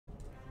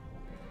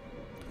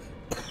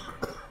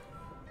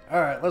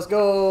Alright, let's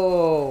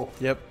go!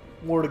 Yep.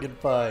 Mortigan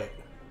fight.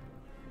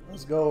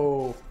 Let's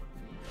go.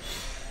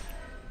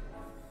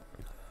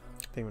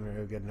 I think we're gonna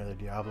go get another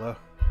Diablo.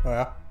 Oh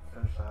yeah?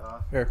 Finish that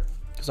off. Here.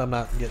 Because I'm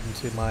not getting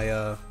to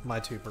my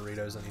my 2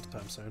 burritos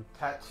anytime soon.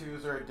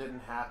 Tattoos or it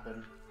didn't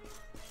happen.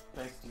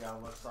 Thanks,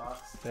 Diablo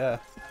sauce. Yeah.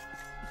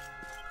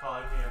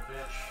 Calling me a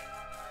bitch.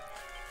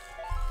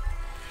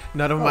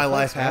 None of my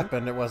life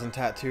happened. It wasn't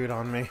tattooed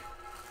on me.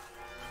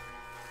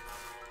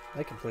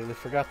 I completely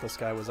forgot this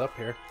guy was up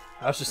here.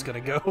 I was just gonna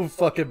go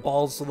fucking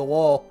balls to the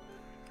wall.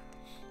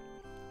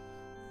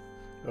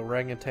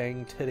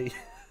 Orangutan titty.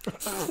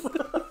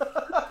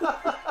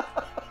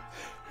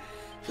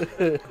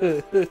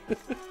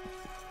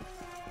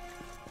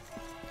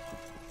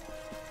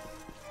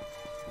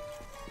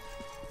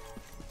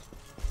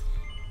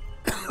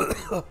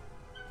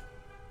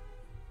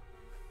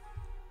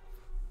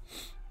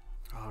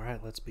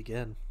 Alright, let's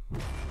begin.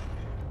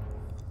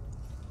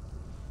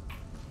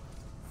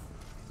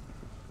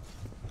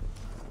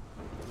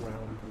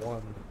 Round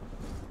 1.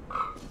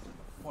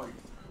 Fight.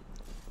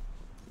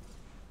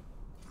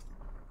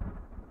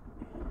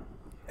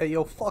 Hey,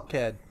 yo,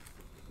 fuckhead.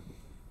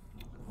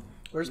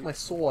 Where's my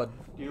sword?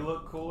 Do you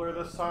look cooler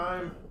this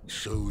time?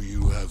 So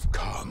you have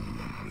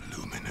come,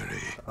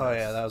 luminary. Oh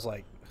yeah, that was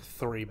like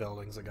 3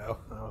 buildings ago.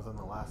 That was in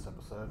the last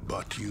episode.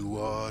 But you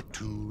are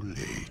too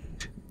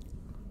late.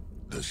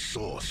 The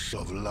source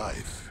of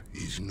life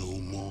is no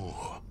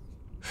more.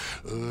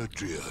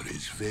 Erdrea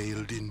is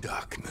veiled in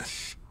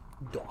darkness.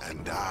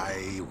 And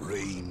I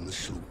reign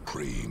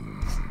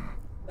supreme.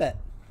 Bet.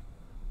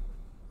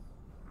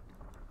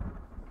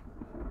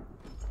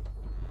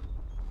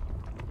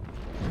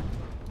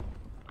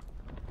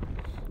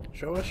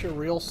 Show us your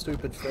real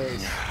stupid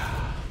face.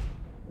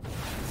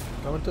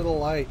 Come into the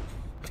light.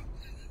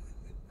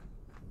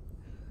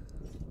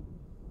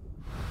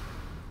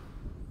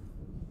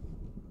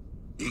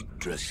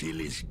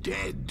 Yggdrasil is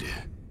dead.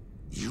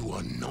 You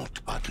are not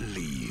but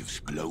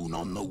leaves blown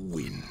on the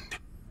wind.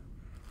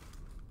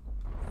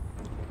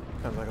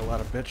 Sounds like a lot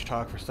of bitch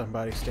talk for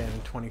somebody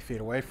standing 20 feet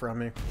away from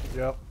me.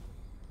 Yep.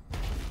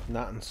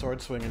 Not in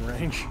sword swinging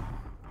range.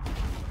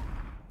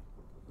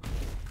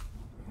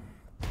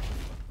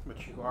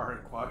 But you are in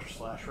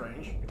quadra-slash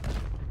range.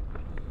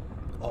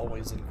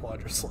 Always in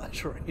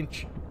quadra-slash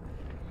range.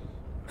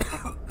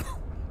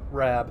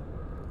 Rab,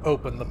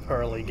 open the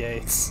pearly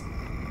gates.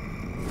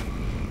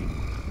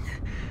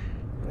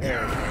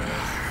 There it is.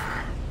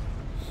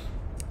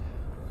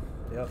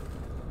 Yep.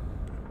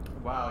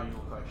 Wow, you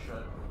look like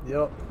shit.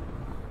 Yep.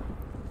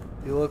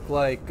 You look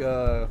like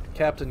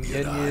Captain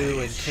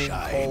Ginyu and King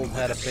Cold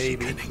had a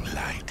baby.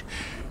 Light,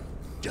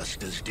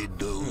 just as did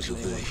those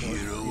of the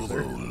hero of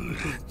old.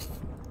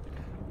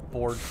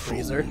 Board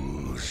freezer.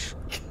 Fools.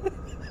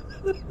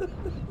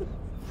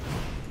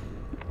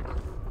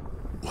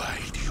 Why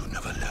do you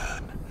never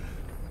learn?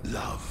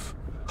 Love,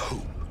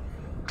 hope,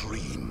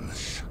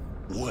 dreams,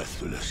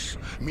 worthless,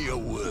 mere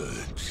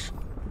words.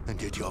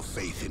 And yet your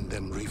faith in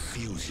them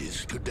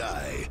refuses to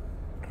die.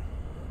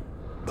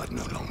 But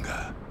no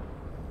longer.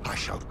 I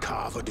shall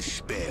carve a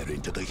despair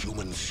into the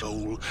human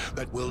soul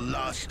that will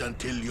last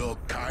until your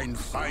kind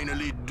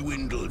finally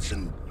dwindles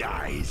and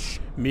dies.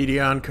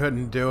 Medion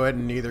couldn't do it,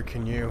 and neither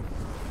can you.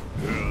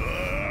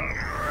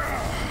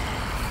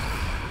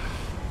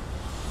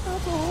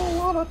 That's a whole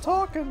lot of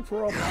talking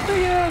for a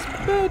big-ass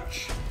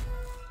bitch.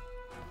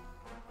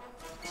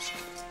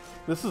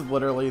 This is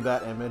literally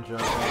that image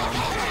of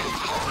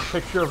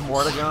picture of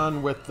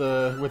Mordegon with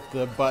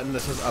the button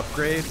that says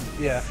upgrade.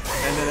 Yeah.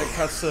 And then it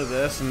cuts to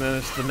this, and then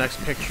it's the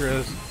next picture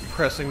is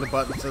pressing the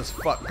button that says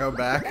fuck, go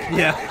back.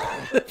 Yeah.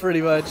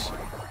 Pretty much.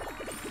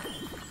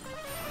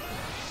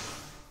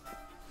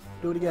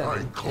 Do it again.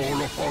 I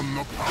call upon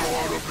the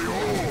power of the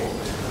all.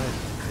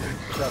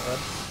 What's up, bud?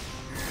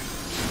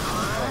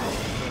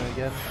 Do it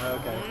again?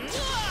 Okay.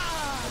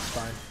 That's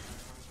fine.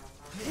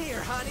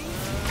 Here, honey.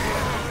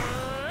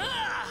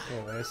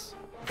 Anyways.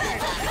 I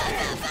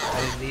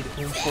didn't need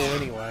info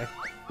anyway.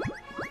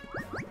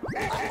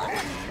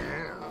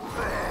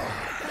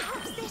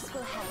 Perhaps this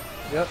will help.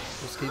 Yep,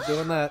 just keep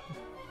doing that.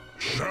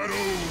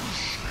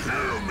 Shadows,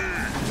 hear me.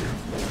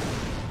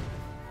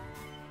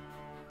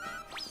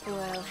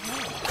 Well,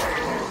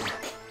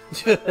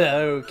 hey.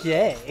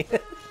 Okay.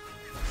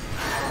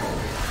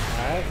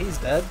 Alright, he's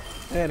dead.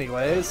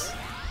 Anyways.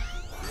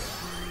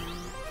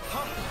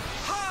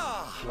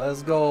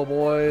 Let's go,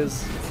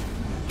 boys.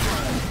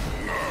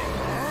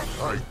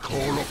 I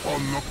call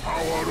upon the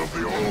power of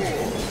the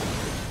all.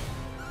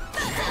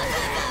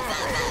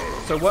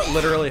 So what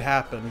literally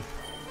happened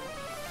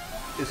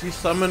is he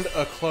summoned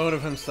a clone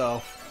of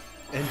himself,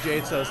 and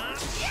Jade says,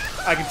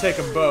 I can take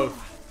them both.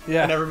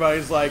 Yeah. And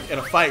everybody's like, in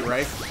a fight,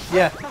 right?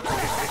 Yeah.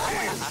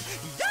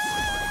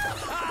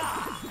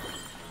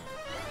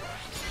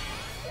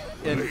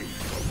 And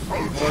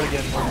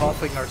Morgan, we're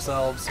buffing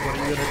ourselves. What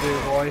are you gonna do,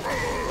 boy?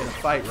 In a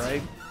fight,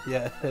 right?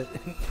 Yeah. In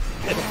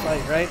a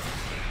fight, right?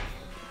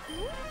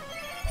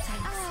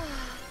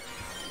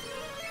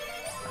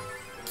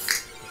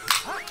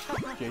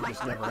 Jade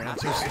just never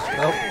answers.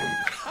 Nope.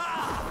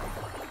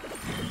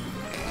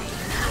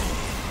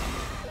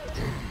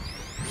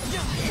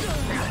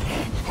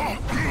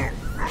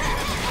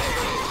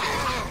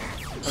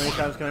 How many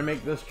times can I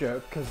make this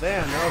joke? Because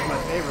damn, that was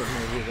my favorite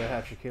movie that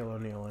had Shaquille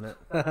O'Neal in it.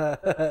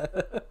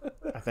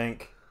 I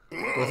think.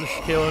 Was it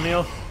Shaquille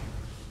O'Neal?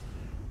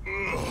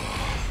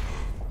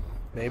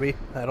 Maybe.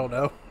 I don't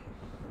know.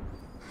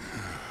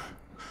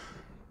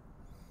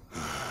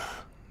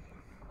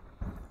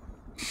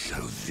 So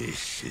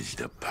this is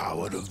the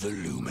power of the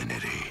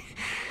luminary.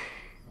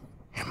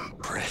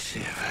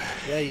 Impressive.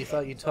 Yeah, you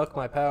thought you took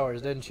my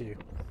powers, didn't you?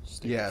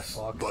 Stupid Yes.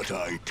 fuck. But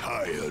I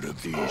tired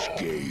of these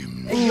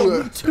games. Hey,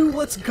 yo, me too,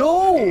 let's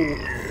go!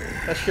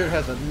 That shit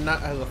has a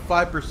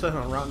 5%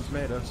 on Rotten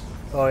Tomatoes.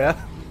 Oh, yeah?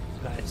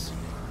 Nice.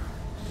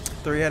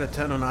 3 out of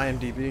 10 on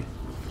IMDb.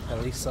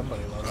 At least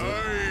somebody loves it.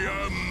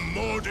 I am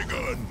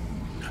Mordigan,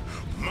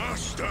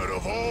 master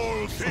of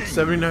all things.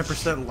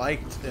 79%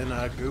 liked in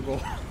Google.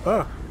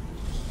 Huh.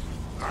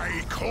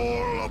 I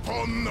call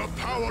upon the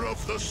power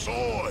of the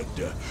sword.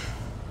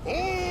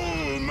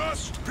 All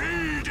must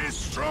be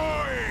destroyed.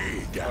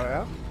 Oh,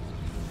 yeah?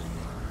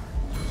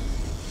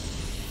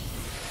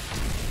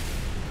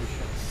 We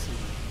shall see.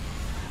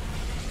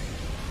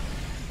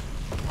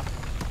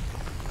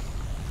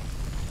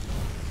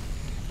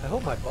 I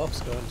hope my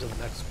buffs go into the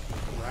next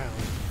round.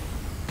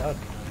 That would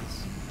be nice.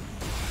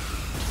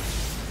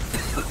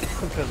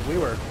 Because we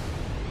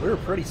were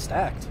pretty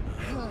stacked.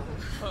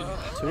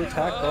 2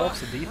 attack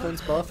buffs, a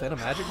defense buff, and a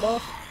magic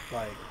buff?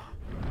 Like,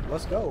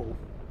 let's go.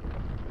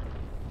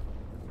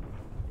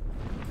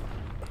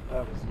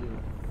 That was you.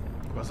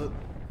 Was it?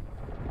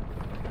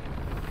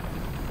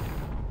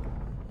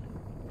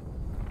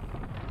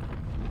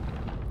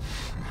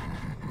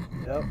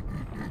 Yep.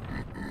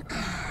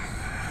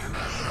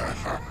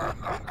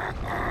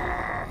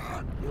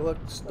 You look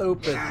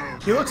stupid.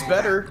 He looks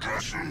better.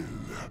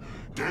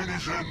 He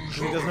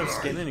He doesn't have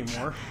skin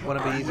anymore.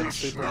 Want to be even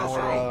super more,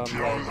 like,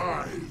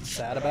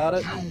 sad about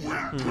it?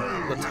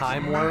 The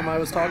time worm I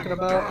was talking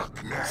about?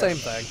 Same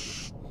thing.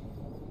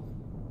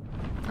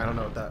 I don't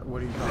know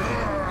what are you talking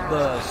about?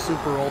 The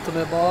super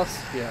ultimate boss?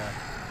 Yeah.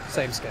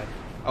 Same skin.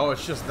 Oh,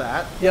 it's just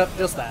that? Yep,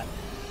 just that.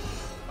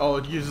 Oh,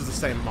 it uses the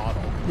same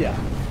model. Yeah.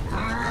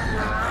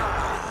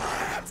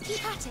 Let's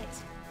keep at it.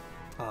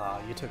 Ah,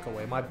 you took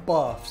away my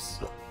buffs.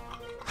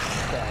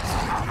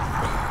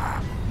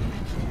 Best.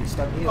 You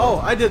stuck me Oh,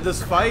 on. I did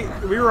this fight.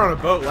 We were on a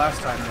boat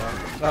last time,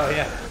 though. Oh,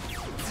 yeah.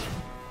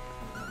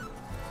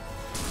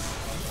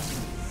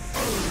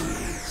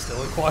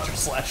 Still in Quadra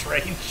Slash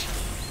range.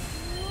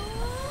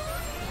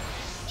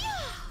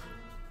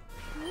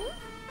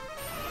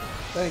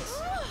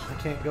 Thanks. I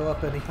can't go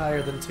up any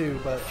higher than 2,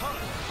 but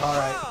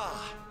alright.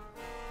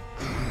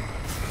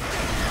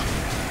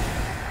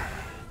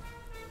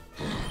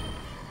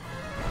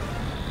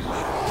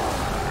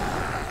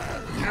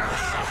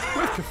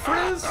 With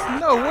Frizz?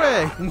 No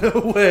way!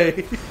 No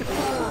way!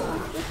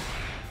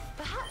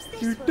 Perhaps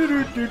this will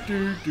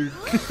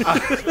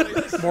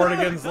help.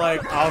 Mornigan's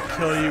like, I'll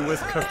kill you with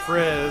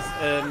Capriz,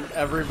 and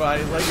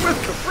everybody's like, with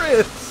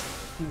Capriz!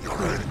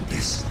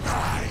 This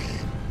eye.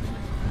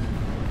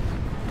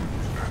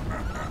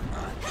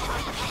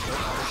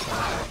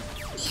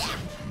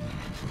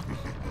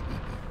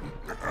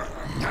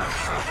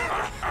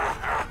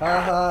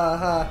 Ha ha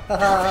ha ha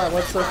ha!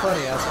 What's so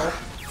funny, asshole?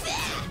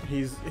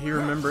 He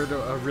remembered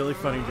a really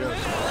funny joke.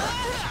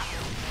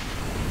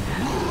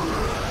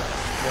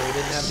 Yeah, we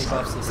didn't have any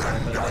buffs this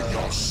time, but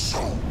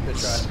good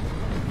try.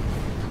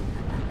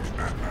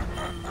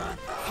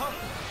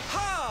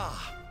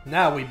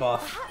 Now we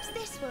buff. Perhaps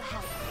this will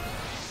help.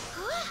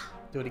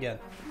 Do it again.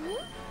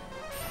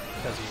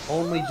 Because we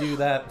only do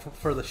that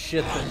for the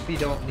shit that we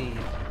don't need.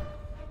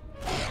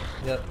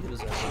 Yep, it was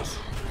this.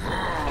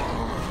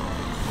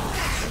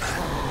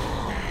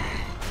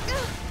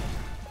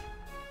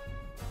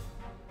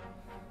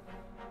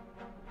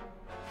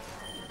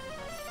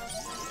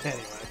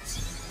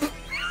 Anyways,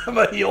 I'm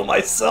gonna heal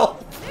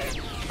myself.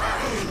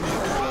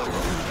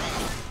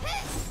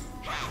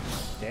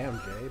 Damn,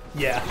 Jade.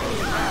 Yeah.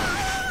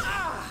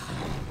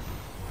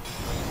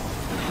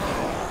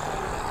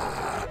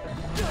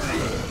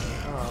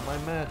 Oh, my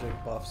magic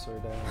buffs are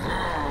down.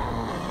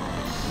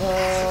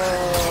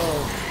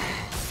 No.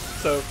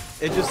 So,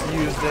 it just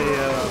used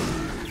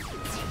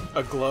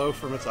a glow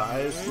from its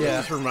eyes. Yeah.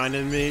 It just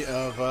reminded me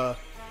of,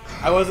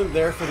 I wasn't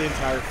there for the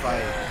entire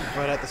fight,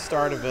 but at the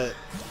start of it,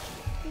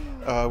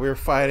 we were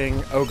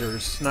fighting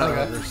ogres. Not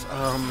Okay. ogres.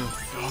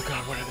 Oh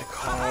god, what are they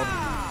called?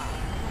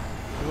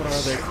 What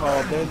are they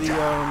called? They're the,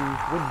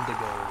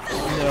 Wendigo.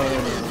 no.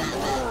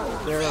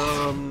 They're,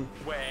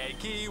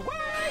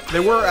 they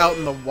were out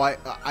in the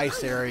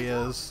ice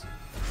areas.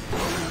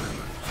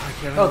 I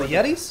can't Oh, remember the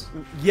Yetis?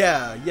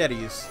 Yeah,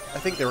 Yetis. I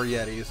think they were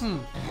Yetis.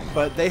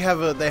 But they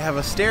have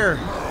a stair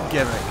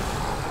gimmick.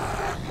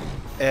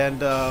 And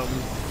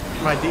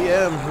my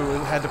DM, who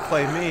had to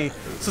play me,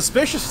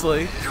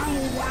 suspiciously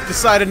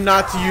decided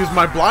not to use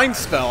my blind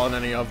spell on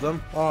any of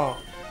them. Oh.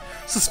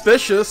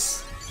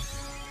 Suspicious.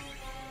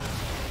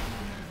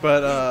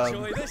 But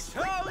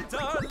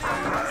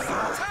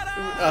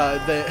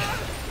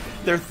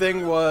their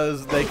thing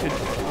was they could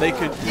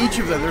each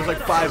of them, there's like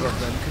 5 of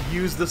them, could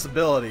use this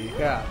ability.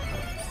 Yeah.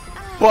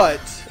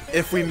 But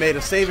if we made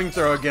a saving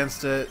throw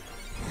against it,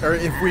 or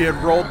if we had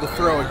rolled the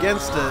throw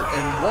against it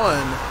and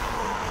won,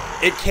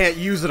 it can't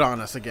use it on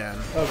us again.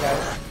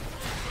 Okay.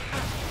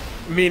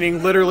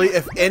 Meaning, literally,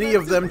 if any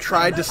of them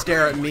tried to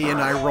stare at me and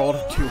I rolled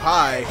too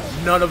high,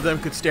 none of them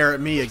could stare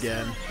at me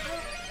again.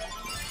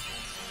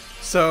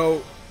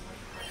 So,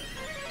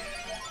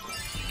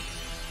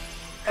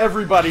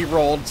 everybody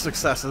rolled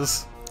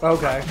successes.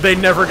 Okay. They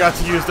never got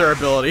to use their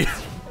ability.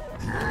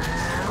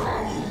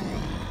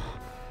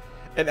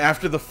 And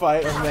after the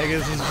fight,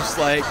 Omegas is just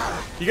like,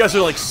 you guys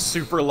are like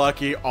super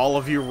lucky, all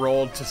of you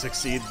rolled to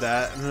succeed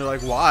that. And they're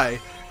like, why?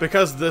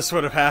 Because this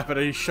would have happened,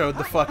 and he showed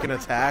the fucking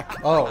attack.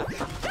 Oh.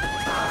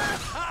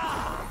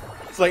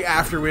 It's like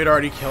after we had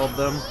already killed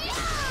them.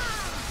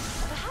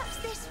 Perhaps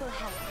this will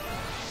help.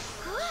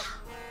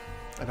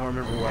 I don't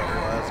remember what it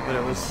was, but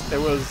it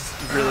was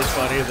really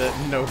funny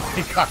that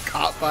nobody got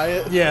caught by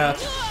it. Yeah.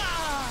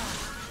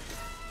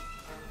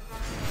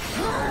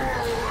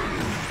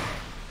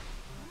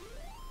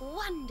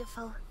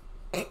 Wonderful.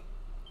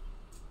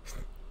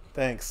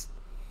 Thanks.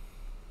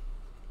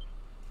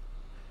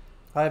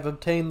 I've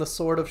obtained the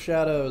Sword of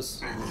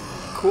Shadows.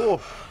 Cool.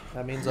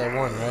 That means I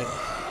won, right?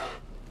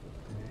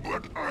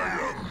 But I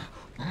am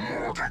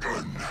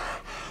Mortigan,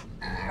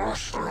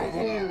 master of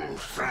all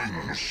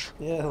things.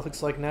 Yeah, it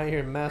looks like now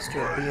you're master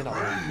of being a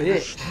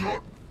bitch. It's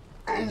not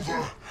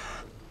over.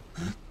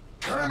 It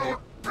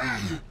cannot be.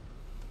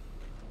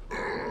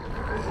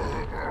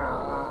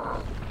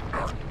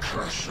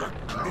 Accursed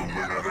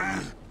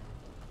luminary.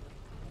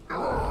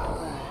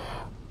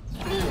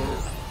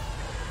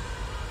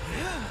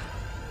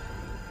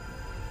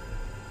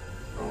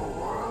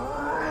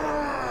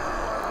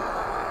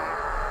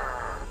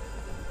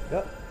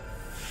 Yep.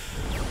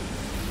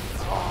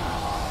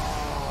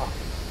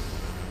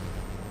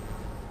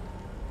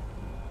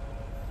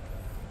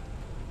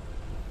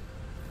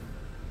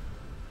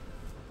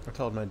 I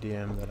told my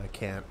DM that I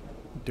can't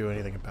do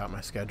anything about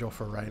my schedule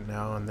for right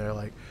now, and they're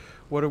like,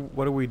 what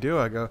do we do?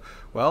 I go,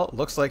 well,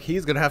 looks like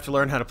he's going to have to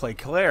learn how to play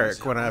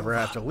cleric whenever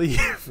I have to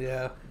leave.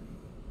 Yeah.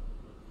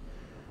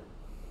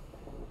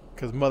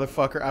 Because,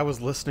 motherfucker, I was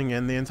listening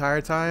in the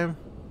entire time,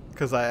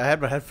 because I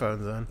had my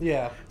headphones in.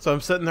 Yeah. So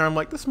I'm sitting there, I'm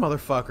like, this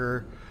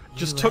motherfucker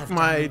just took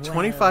my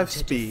 25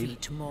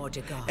 speed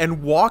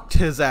and walked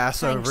his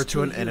ass over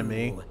to an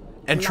enemy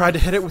and tried to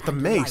hit it with the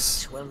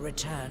mace.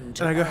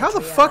 And I go, how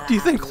the fuck do you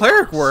think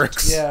cleric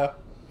works? Yeah.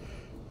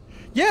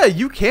 Yeah,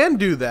 you can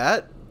do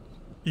that.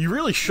 You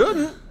really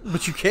shouldn't,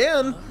 but you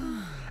can.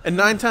 And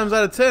 9 times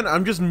out of 10,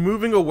 I'm just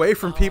moving away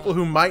from people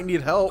who might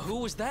need help. Who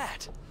was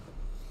that?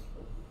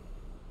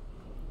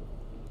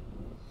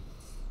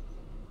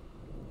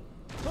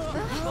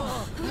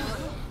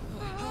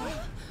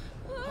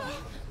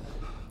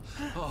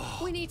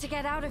 We need to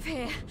get out of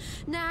here.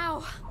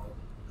 Now.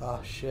 Oh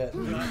shit.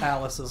 The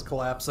palace is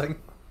collapsing.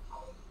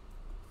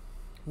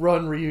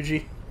 Run,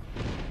 Ryuji.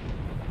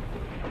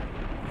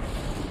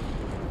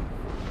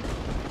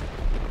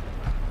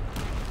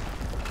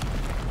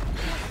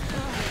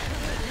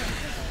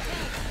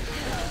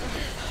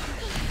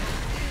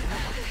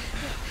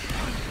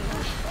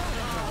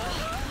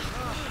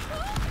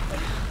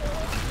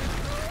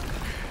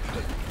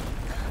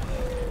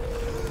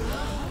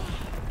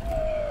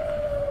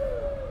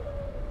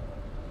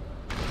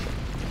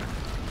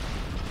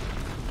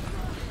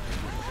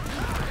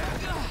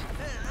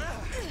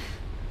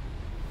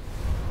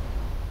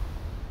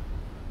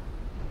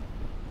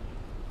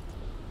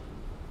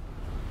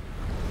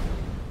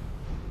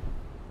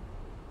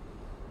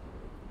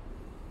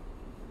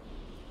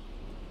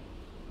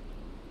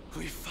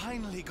 We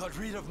finally got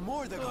rid of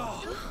Mortigan.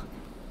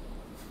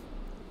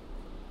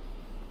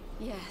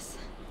 Yes.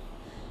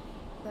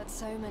 But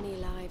so many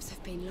lives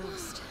have been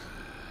lost.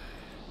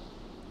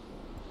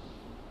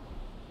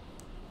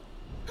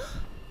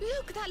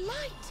 Look, that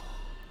light!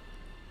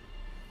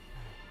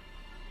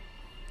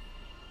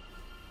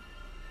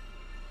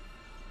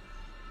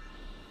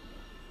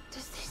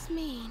 Does this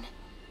mean...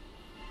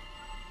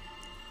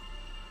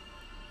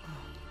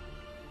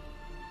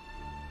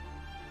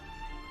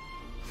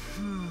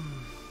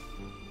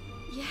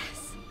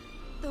 Yes,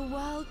 the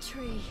world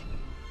tree.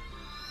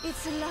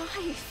 It's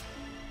alive.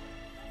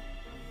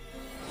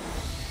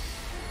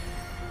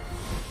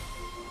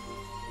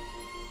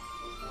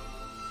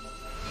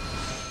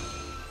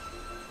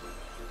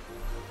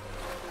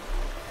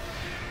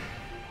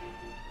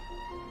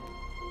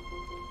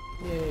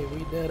 Yay,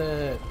 we did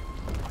it.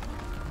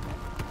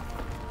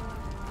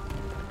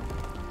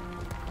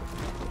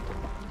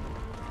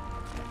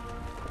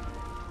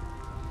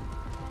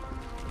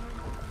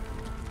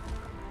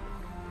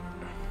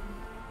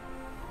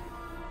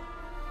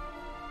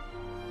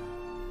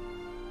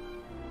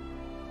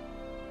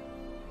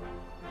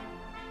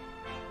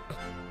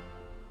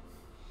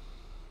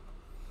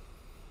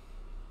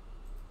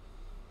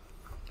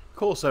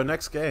 Cool, so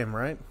next game,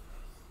 right?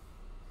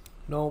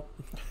 Nope.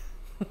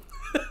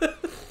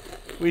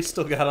 We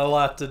still got a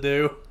lot to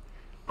do.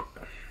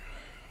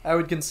 I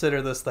would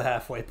consider this the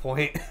halfway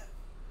point.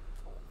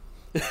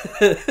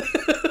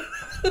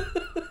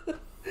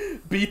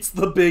 Beats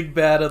the big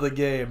bad of the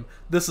game.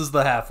 This is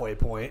the halfway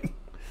point.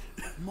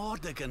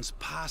 Mordegon's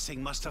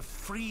passing must have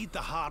freed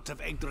the heart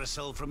of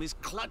Yggdrasil from his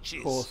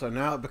clutches. Cool, so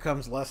now it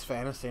becomes less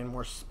fantasy and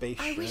more space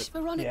I shit. wish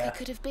Veronica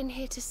could have been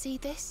here to see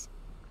this.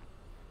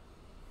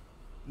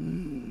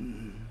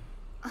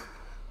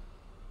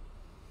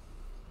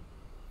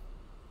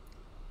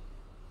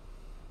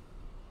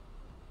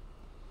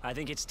 I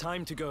think it's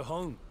time to go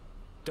home,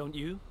 don't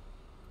you?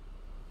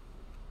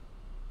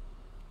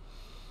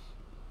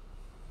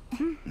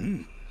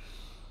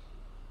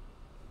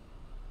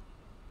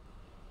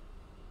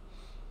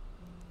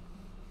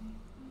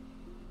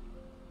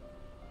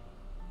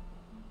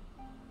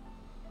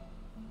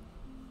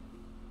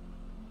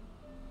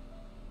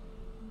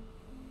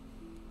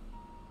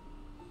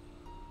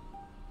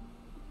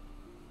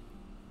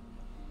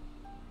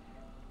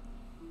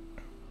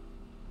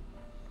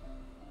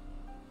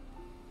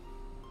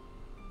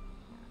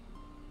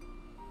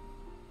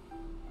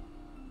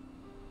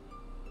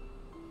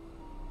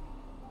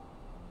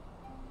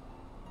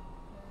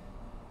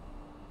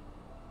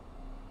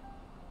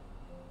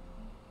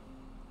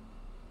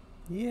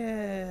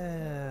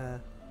 Yeah!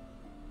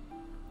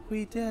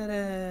 We did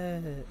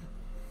it!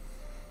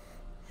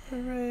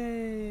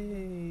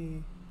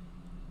 Hooray!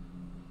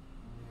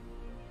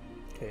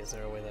 Okay, is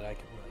there a way that I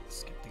can like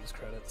skip these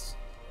credits?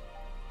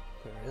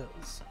 There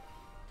is.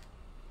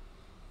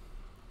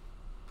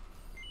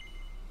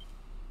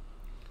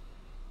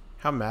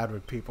 How mad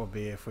would people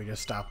be if we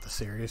just stopped the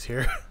series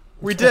here?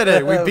 We did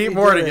it! We beat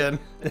Mordegon!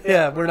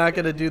 Yeah, we're not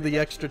gonna do the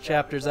extra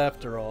chapters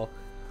after all.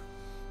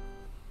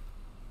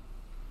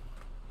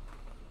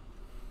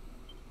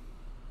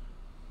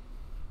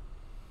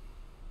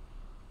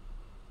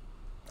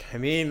 I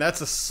mean,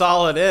 that's a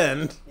solid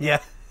end. Yeah,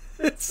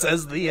 it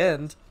says the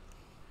end.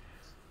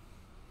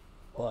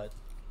 What?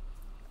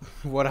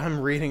 What I'm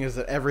reading is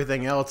that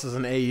everything else is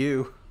an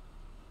AU.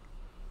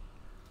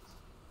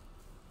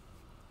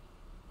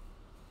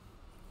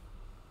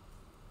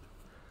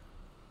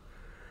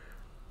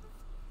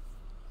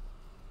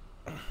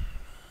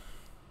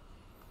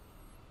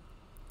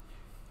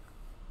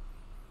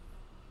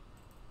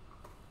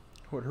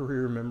 What are we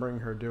remembering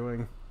her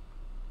doing?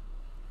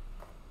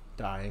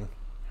 Dying.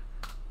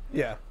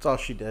 Yeah. That's all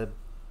she did.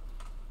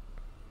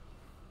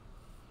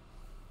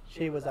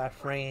 She was our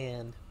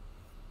friend.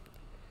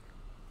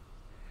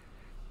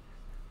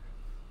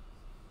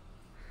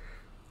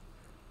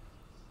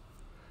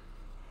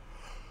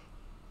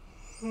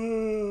 To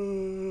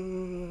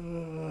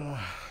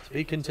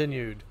be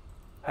continued.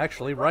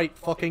 Actually, right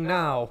fucking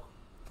now.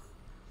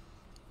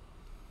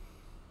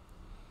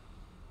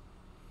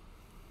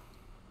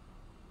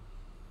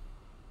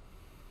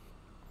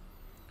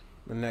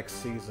 The next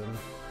season.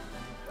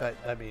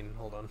 I mean,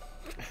 hold on.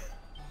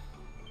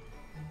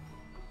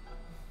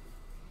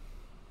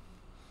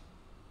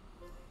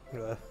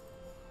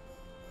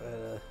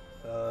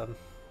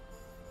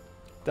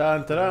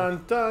 Dun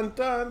dun dun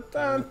dun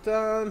dun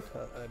dun.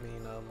 I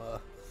mean,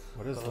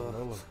 What is the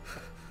Lola?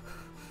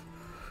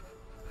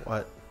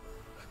 What?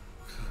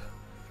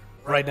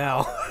 right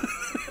now.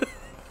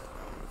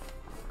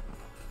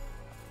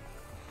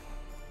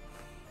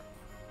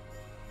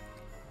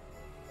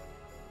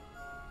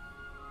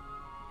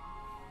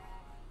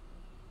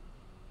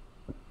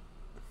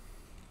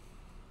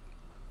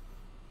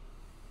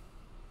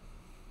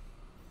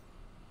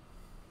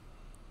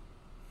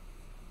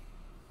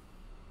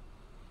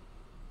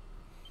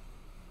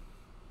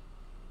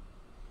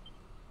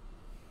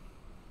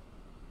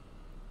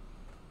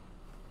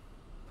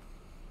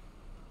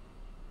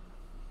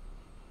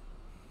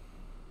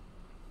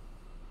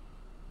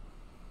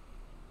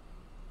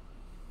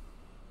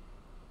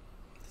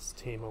 This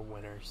team of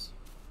winners.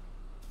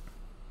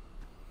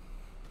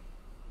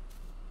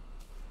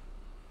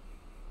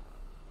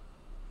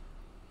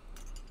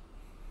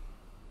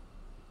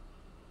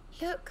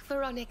 Look,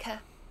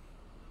 Veronica.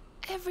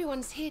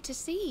 Everyone's here to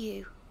see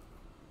you.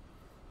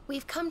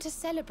 We've come to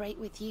celebrate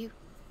with you.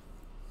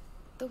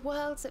 The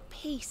world's at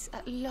peace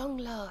at long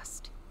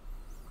last.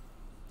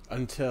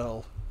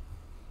 Until.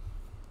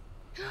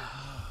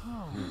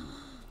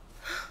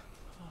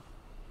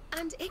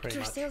 And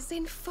Yggdrasil's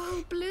in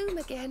full bloom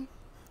again.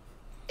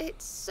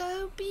 It's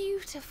so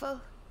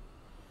beautiful.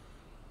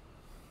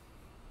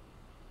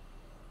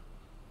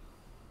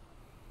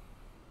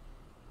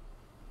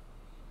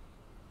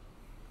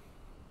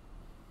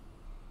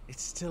 It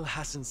still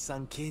hasn't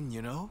sunk in,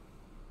 you know?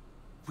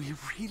 We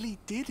really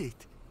did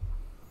it.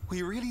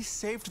 We really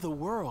saved the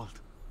world.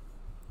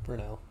 For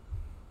now.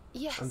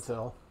 Yes.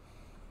 Until.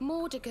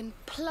 Mordegon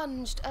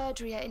plunged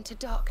Erdrea into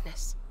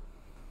darkness.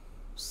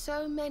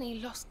 So many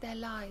lost their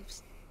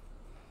lives.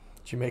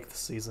 Did you make the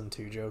season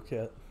 2 joke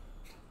yet?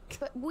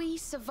 But we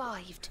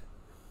survived.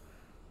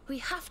 We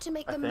have to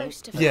make the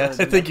most of it. Yeah,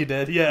 I think you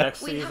did. Yeah.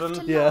 Next We have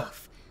season. to Yeah.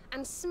 laugh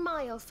and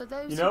smile for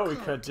those You know who what we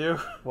can't. could do?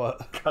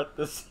 What? Cut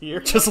this here.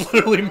 Just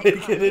literally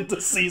make it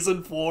into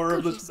season 4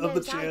 of Goodness the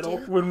knows I channel.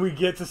 do. When we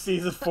get to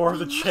season 4 of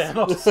the we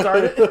channel, mustn't.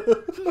 start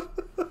it.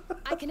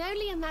 can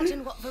only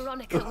imagine what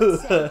Veronica would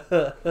say.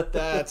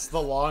 That's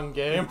the long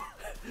game.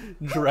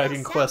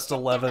 Dragon Quest XI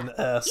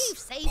S You've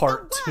saved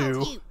Part the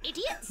world, 2. you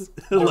idiots.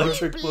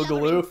 Electric What are you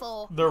blubbering Boogaloo.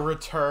 for? The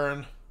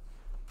return.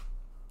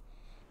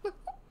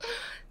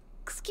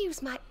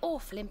 Excuse my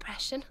awful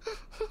impression.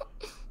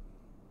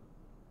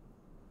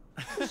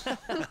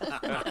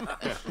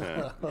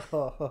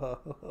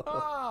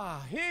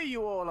 Ah, here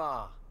you all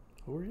are.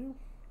 Who are you?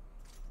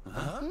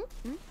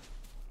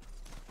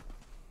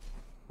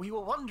 We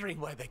were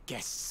wondering where the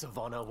guests of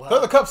honor were.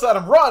 Throw the cups at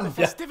him, run!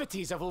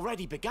 Festivities have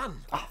already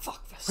begun. Ah,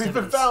 fuck We've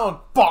been festivities. found!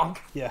 Bonk!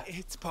 Yeah.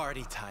 It's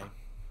party time.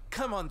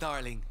 Come on,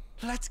 darling.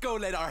 Let's go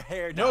let our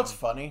hair You down. know what's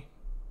funny?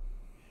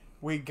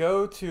 We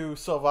go to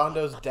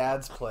Sylvando's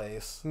dad's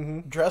place,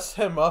 dress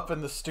him up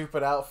in the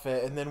stupid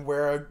outfit, and then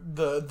wear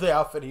the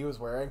outfit he was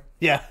wearing.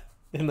 Yeah.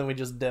 And then we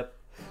just dip.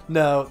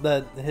 No,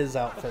 that his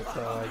outfit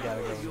though I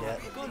gotta go and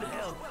get. Good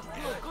help.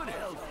 You're good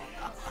help.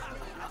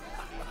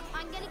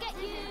 I'm gonna get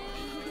you.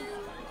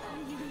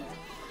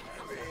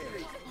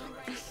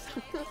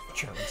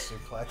 German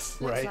suplex.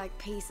 Right. Looks like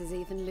peace has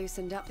even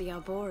loosened up the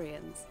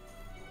Arborians.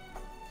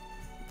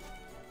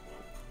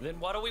 Then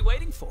what are we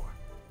waiting for?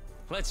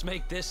 Let's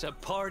make this a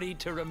party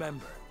to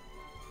remember.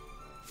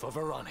 For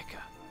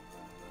Veronica.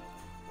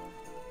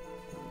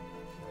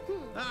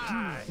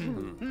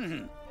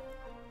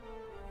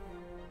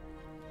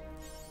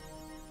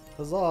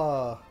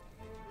 Huzzah!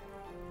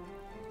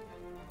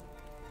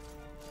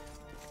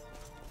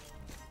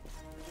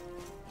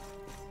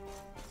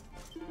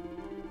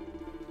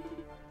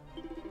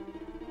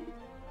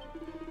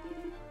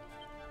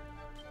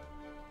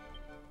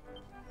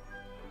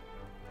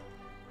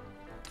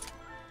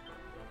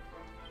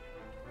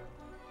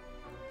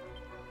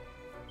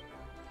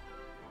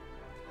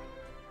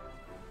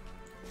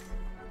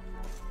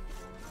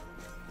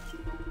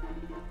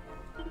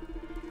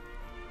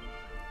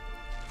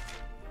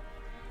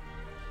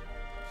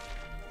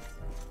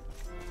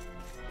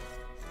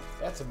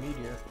 That's a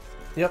meteor.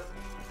 Yep.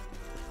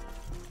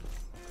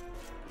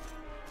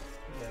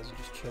 You guys are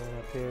just chilling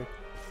up here.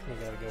 We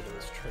gotta go to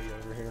this tree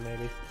over here,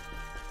 maybe.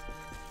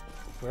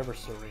 Wherever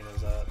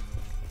Serena's at.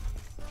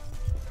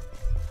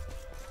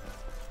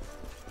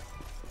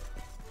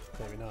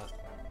 Maybe not.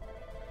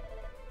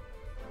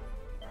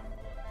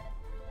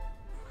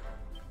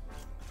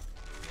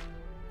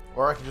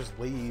 Or I can just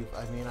leave.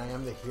 I mean, I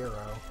am the hero.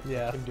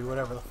 Yeah. I can do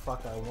whatever the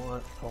fuck I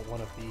want. I don't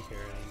want to be here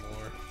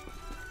anymore.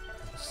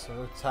 I'm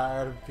so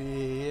tired of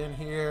being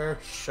here.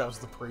 Shoves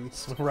the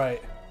priest.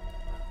 Right.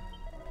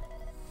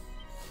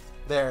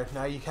 There,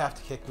 now you have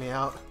to kick me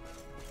out.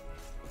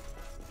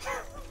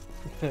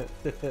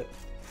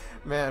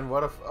 Man,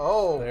 what if...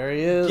 Oh! There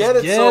he is. Get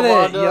it,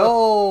 Sylvando.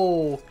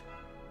 Yo!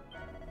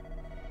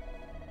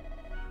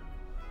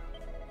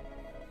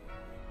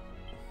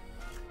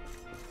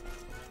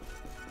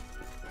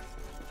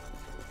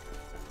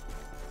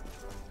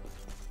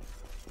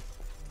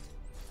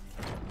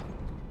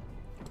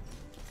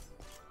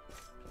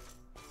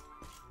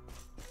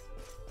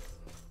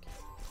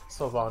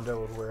 Sylvando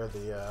would wear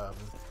the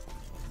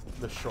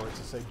shorts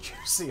that say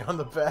juicy on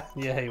the back.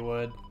 Yeah, he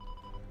would.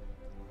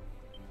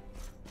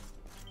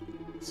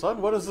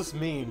 Son, what does this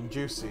mean,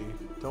 juicy?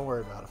 Don't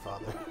worry about it,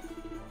 father.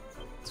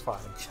 It's fine.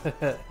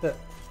 But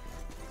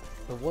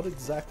what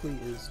exactly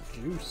is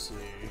juicy?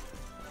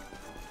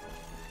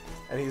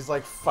 And he's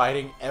like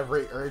fighting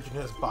every urge in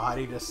his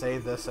body to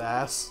save this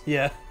ass.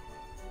 Yeah.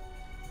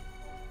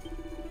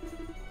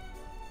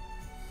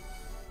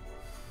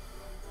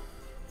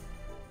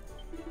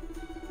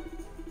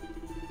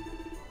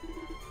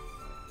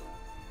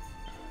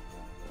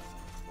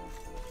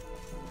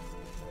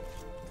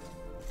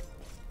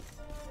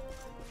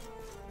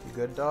 You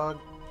good, dog?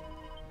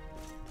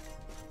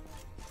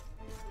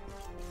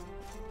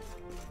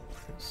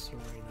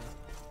 Serena.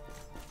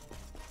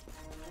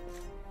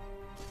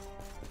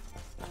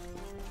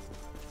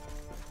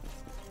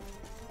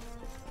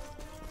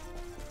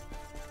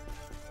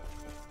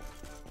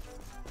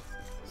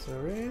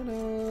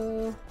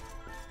 Serena.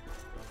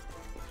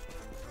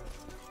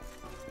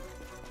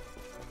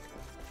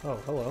 Oh,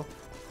 hello.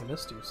 I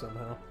missed you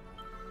somehow.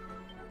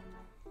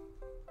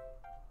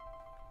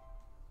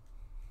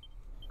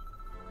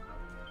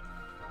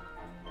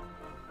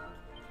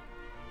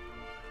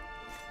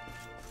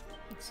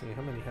 Let's see,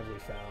 how many have we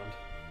found?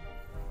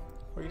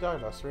 What are you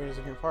talking about? Serena's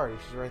in your party.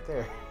 She's right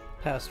there.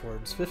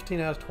 Passwords, 15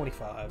 out of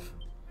 25.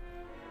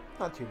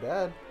 Not too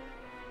bad.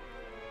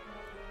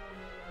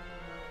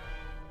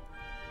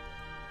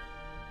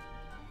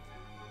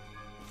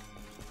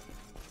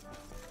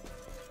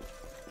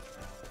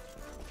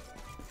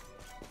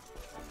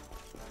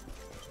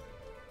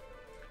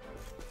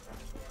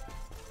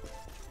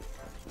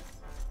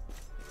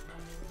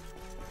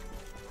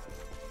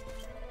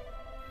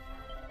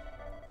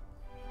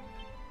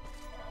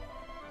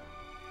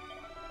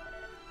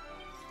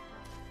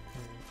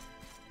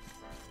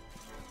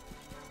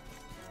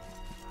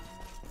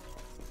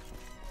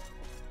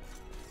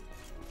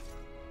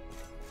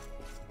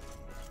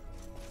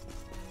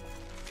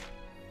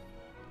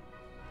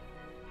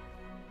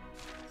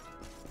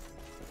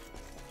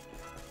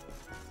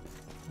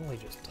 only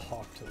just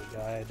talked to the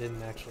guy. I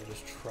didn't actually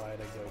just try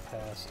to go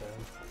past him.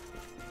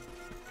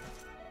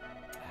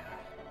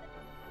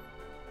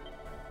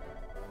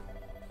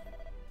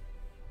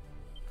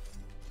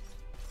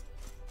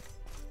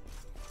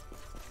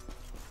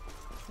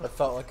 It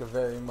felt like a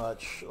very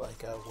much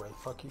like where the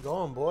fuck you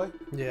going, boy?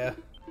 Yeah.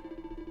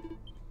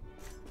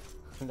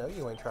 No,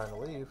 you ain't trying to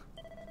leave.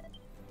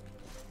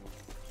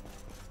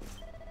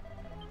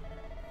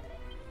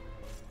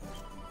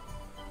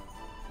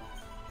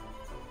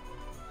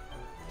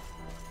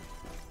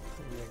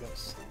 Maybe I gotta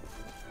sleep.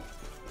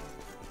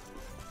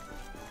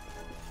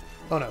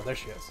 Oh no, there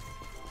she is.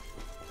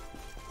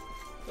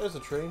 There's a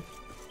tree.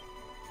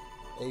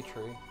 A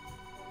tree.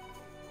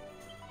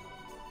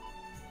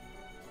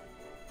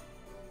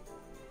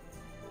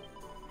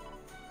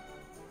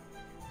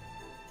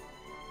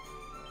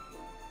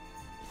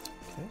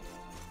 Okay.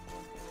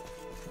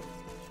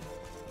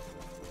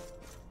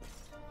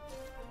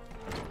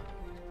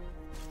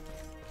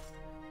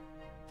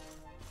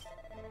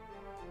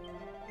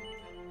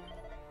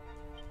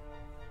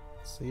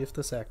 See if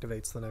this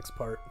activates the next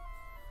part.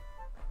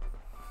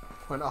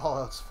 When all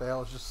else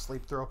fails, just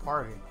sleep through a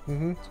party.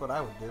 Mm-hmm. That's what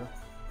I would do.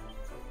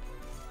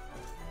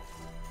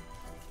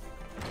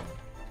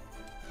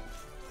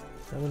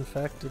 That in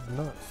fact did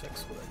not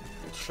fix what I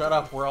needed. Shut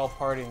up, we're all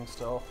partying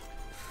still.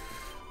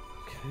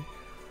 Okay.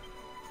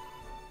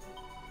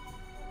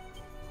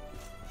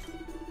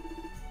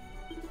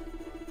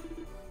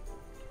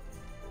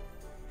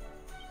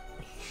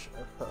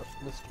 Shut up,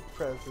 Mr.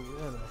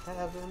 President, I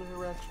have an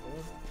erection.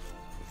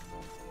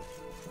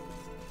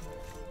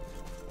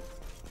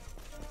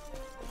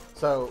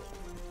 So,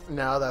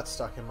 now that's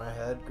stuck in my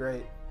head.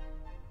 Great.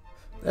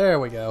 There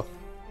we go.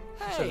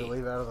 Should Hey,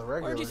 leave out of the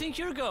regular. where do you think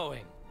you're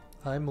going?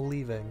 I'm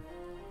leaving.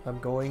 I'm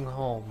going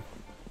home.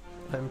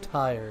 I'm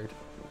tired.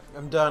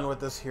 I'm done with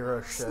this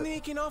hero shit.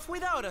 Sneaking off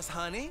without us,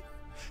 honey.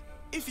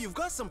 If you've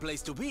got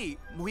someplace to be,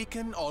 we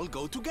can all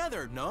go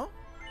together, no?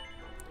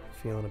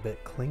 Feeling a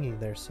bit clingy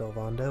there,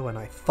 Sylvando, and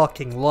I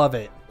fucking love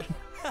it.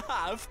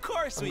 Of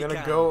course I'm we gonna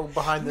can. go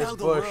behind this Now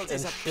the bush world and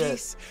is at shit.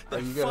 peace, the Are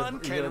you fun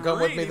gonna can come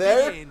with me really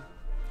there? begin.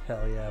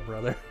 Hell yeah,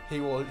 brother. He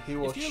will If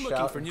you're looking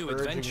shout for new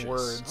encouraging adventures,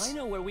 words. I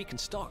know where we can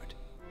start.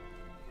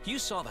 You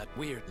saw that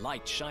weird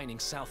light shining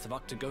south of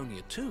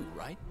Octagonia too,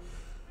 right?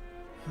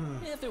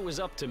 If it was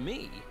up to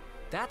me,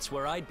 that's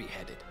where I'd be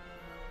headed.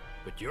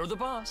 But you're the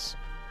boss.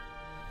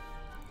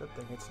 Good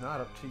thing it's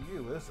not up to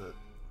you, is it?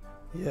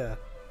 Yeah.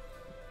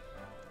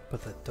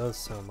 But that does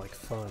sound like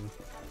fun.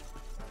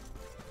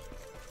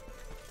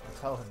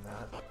 I'll tell him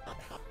that.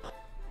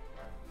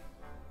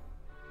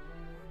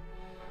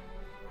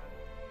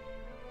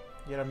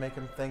 You gotta make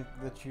him think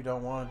that you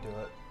don't want to do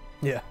it.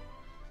 Yeah.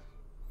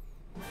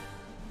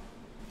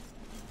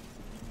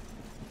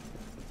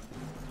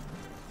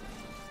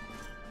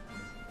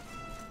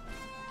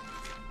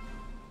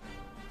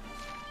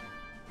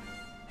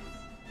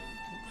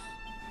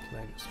 Can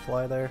I just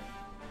fly there?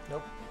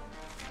 Nope.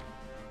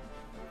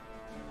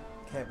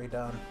 Can't be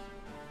done.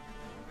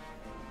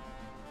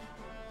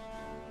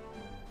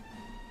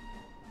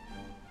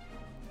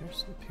 There's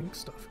some pink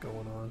stuff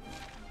going on.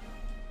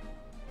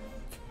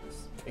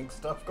 Pink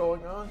stuff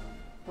going on?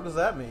 What does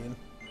that mean?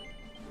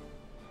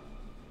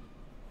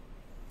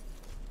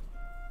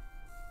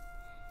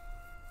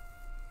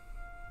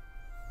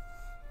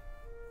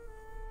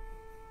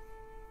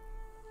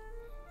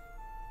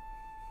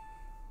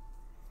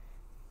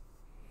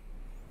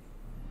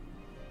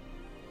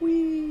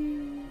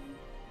 Whee!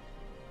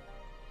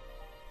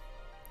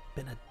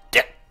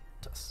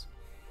 Benedictus.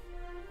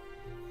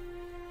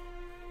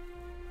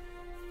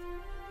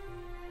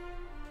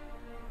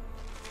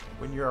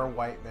 When you're a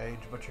white mage,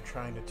 but you're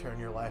trying to turn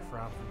your life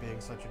around from being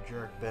such a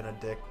jerk,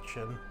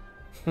 benediction.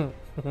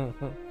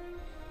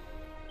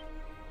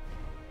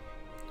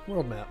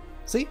 World map.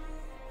 See?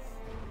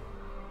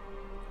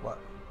 What?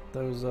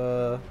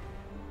 Those,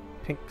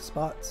 pink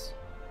spots?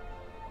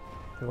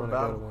 We What want to go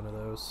about to 'em? one of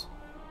those.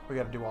 We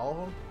gotta do all of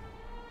them?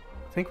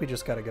 I think we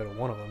just got to go to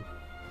one of them.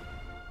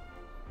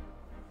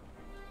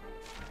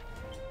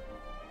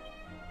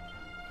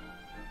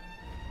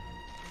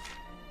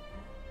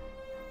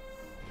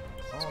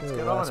 Let's Go to get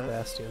the last on it.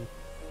 bastion.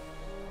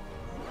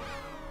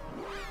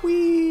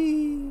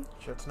 Whee!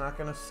 Shit's not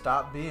gonna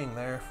stop being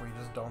there if we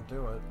just don't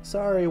do it.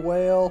 Sorry,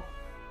 whale.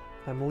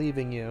 I'm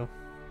leaving you.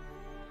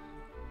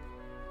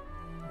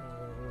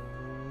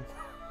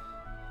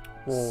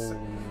 Whoa.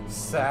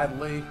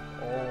 Sadly.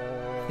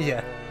 Oh.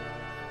 Yeah.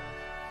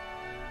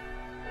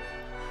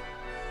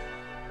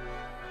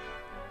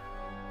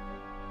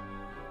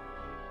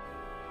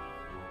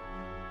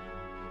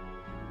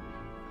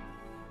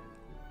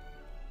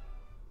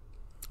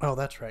 Oh,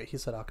 that's right. He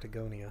said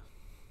Octagonia.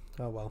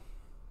 Oh, well.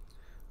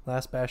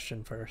 Last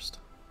bastion first.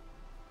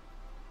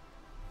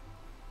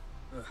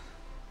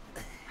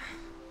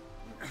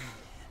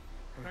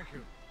 Thank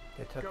you.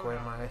 They took away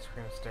my ice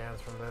cream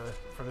stands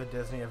from the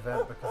Disney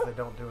event because they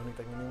don't do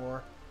anything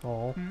anymore.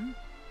 Oh.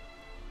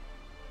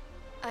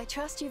 I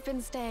trust you've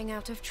been staying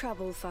out of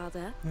trouble,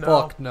 Father. No.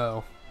 Fuck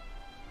no.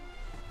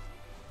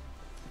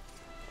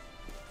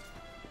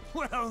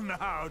 Well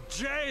now,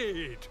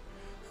 Jade!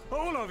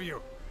 All of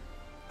you!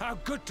 How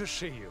good to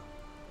see you.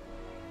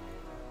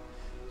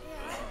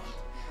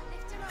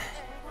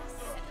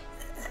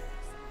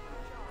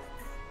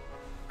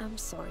 I'm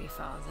sorry,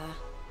 Father.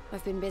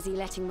 I've been busy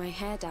letting my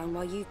hair down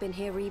while you've been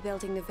here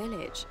rebuilding the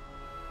village.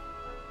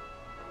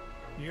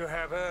 You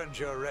have earned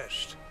your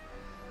rest.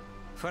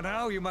 For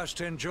now, you must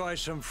enjoy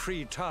some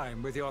free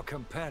time with your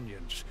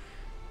companions,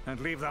 and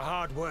leave the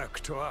hard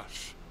work to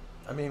us.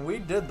 I mean, we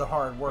did the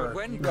hard work. But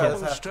when You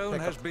guys have to cobblestone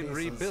pick has up been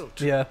pieces.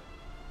 rebuilt, Yeah.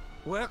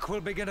 work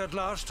will begin at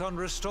last on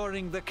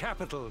restoring the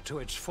capital to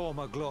its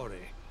former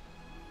glory.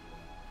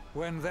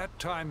 When that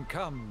time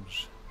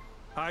comes,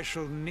 I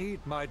shall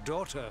need my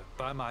daughter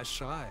by my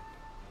side.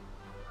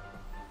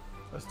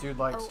 This dude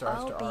like Oh,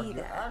 starts I'll to be argue.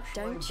 there.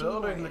 Actually, Don't you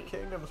building the worry.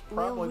 kingdom is We'll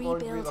probably going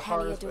to be rebuild the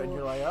hardest. And Heliodor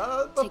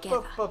you're like,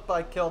 together. but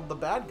I killed the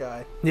bad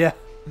guy. Yeah.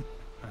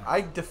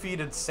 I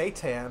defeated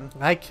Satan.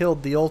 I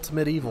killed the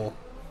ultimate evil.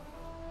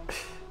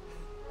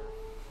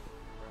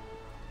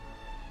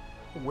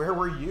 Where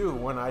were you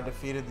when I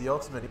defeated the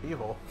ultimate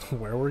evil?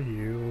 Where were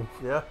you?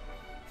 Yeah.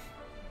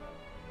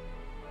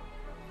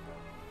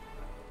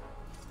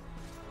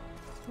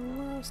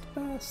 Lost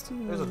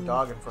Bastion. There's a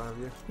dog in front of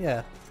you.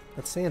 Yeah,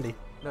 that's Sandy.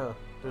 No,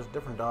 there's a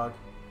different dog.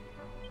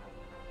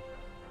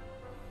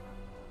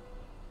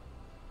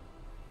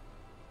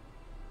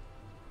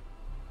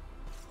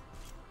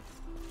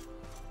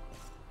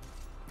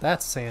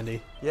 That's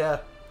Sandy. Yeah.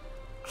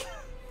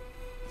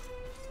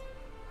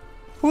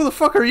 Who the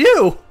fuck are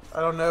you? I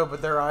don't know,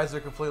 but their eyes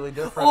are completely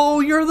different. Oh,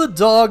 you're the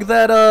dog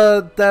that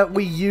that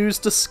we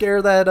used to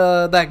scare that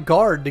that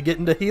guard to get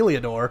into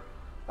Heliodor.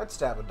 I'd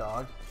stab a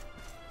dog.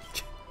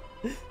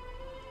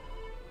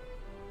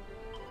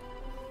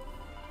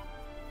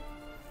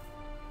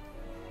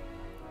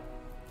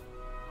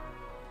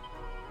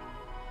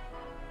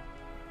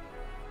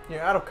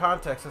 Yeah, out of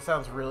context, it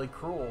sounds really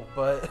cruel,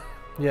 but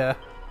Yeah.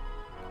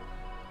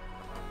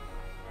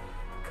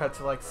 cut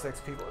to like 6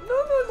 people.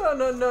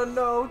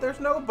 No. There's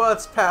no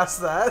buts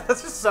past that. That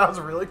just sounds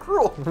really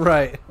cruel.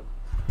 Right.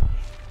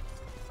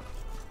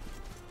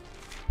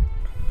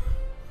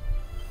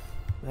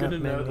 Good to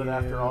know that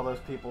after all that. those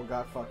people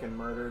got fucking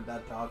murdered,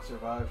 that dog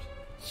survived.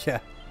 Yeah.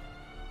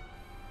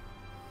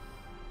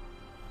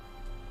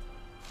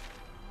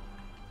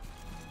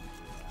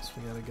 Guess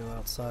we gotta go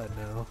outside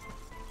now.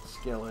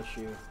 Skill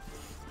issue.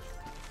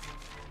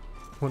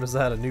 What is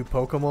that? A new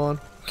Pokemon?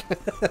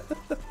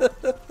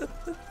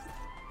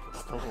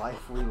 It's the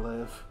life we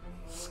live.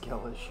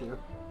 Skill issue.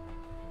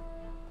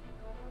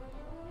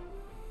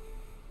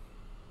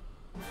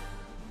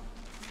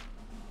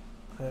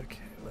 Okay,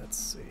 let's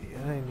see.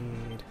 I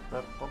need.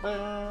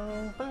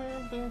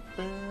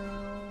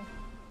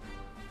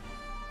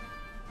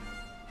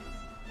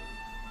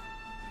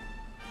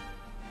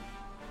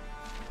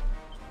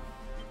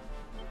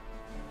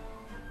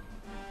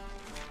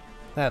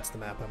 That's the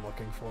map I'm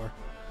looking for.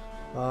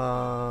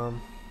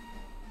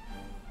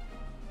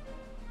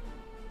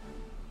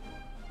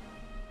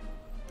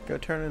 Go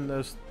turn in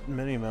those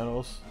mini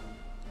medals.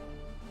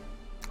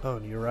 Oh,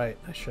 you're right.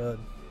 I should.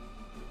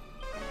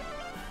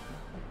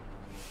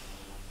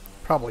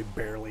 Probably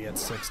barely at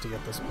 60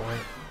 at this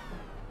point.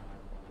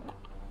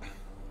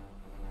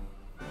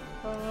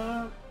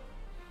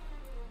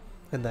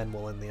 And then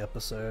we'll end the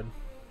episode.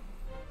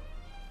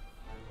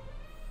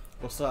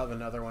 We'll still have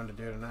another one to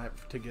do tonight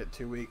to get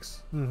 2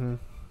 weeks. Mm-hmm.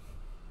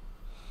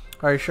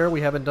 Are you sure we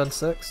haven't done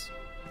 6?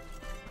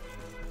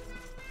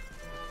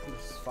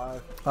 This is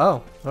 5.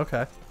 Oh,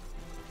 okay.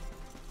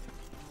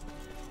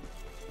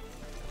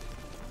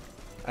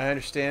 I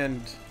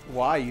understand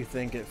why you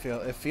think it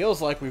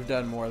feels like we've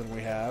done more than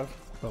we have.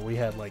 But we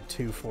had like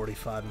 2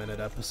 45-minute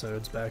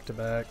episodes back to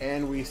back.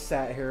 And we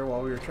sat here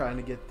while we were trying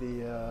to get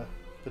the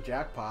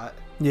jackpot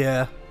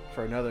Yeah.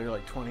 for another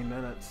like 20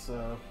 minutes,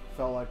 so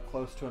felt like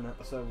close to an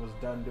episode was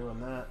done doing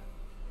that.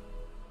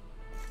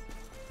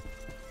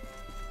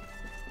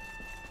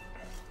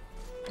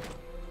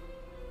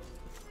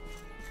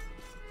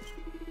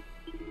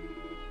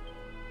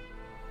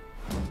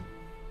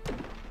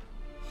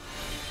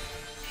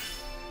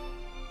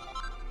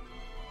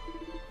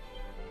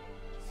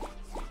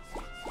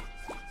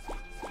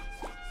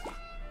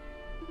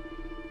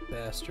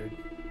 Bastard.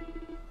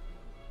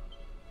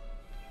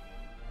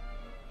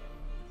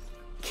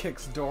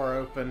 Kicks door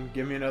open.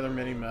 Give me another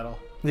mini medal.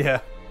 Yeah.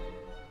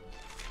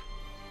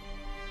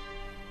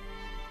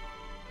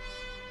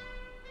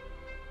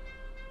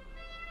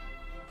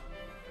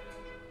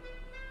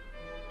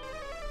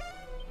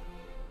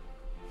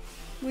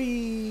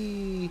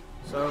 Whee!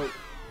 So,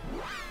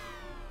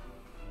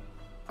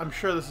 I'm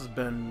sure this has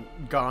been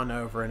gone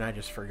over and I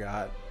just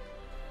forgot.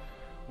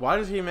 Why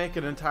does he make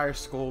an entire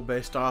school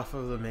based off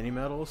of the mini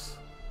medals?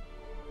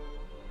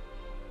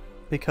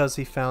 Because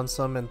he found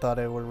some and thought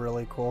it were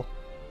really cool.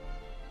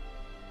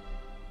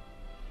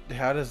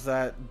 How does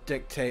that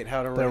dictate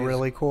how to raise? They're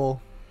really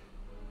cool.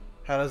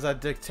 How does that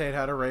dictate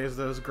how to raise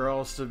those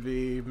girls to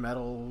be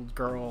medal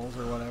girls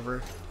or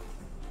whatever?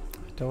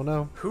 I don't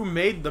know. Who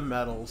made the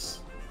medals?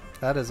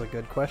 That is a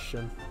good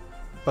question.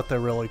 But they're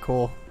really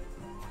cool.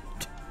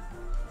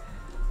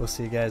 We'll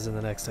see you guys in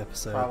the next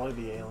episode. Probably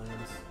the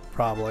aliens.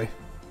 Probably.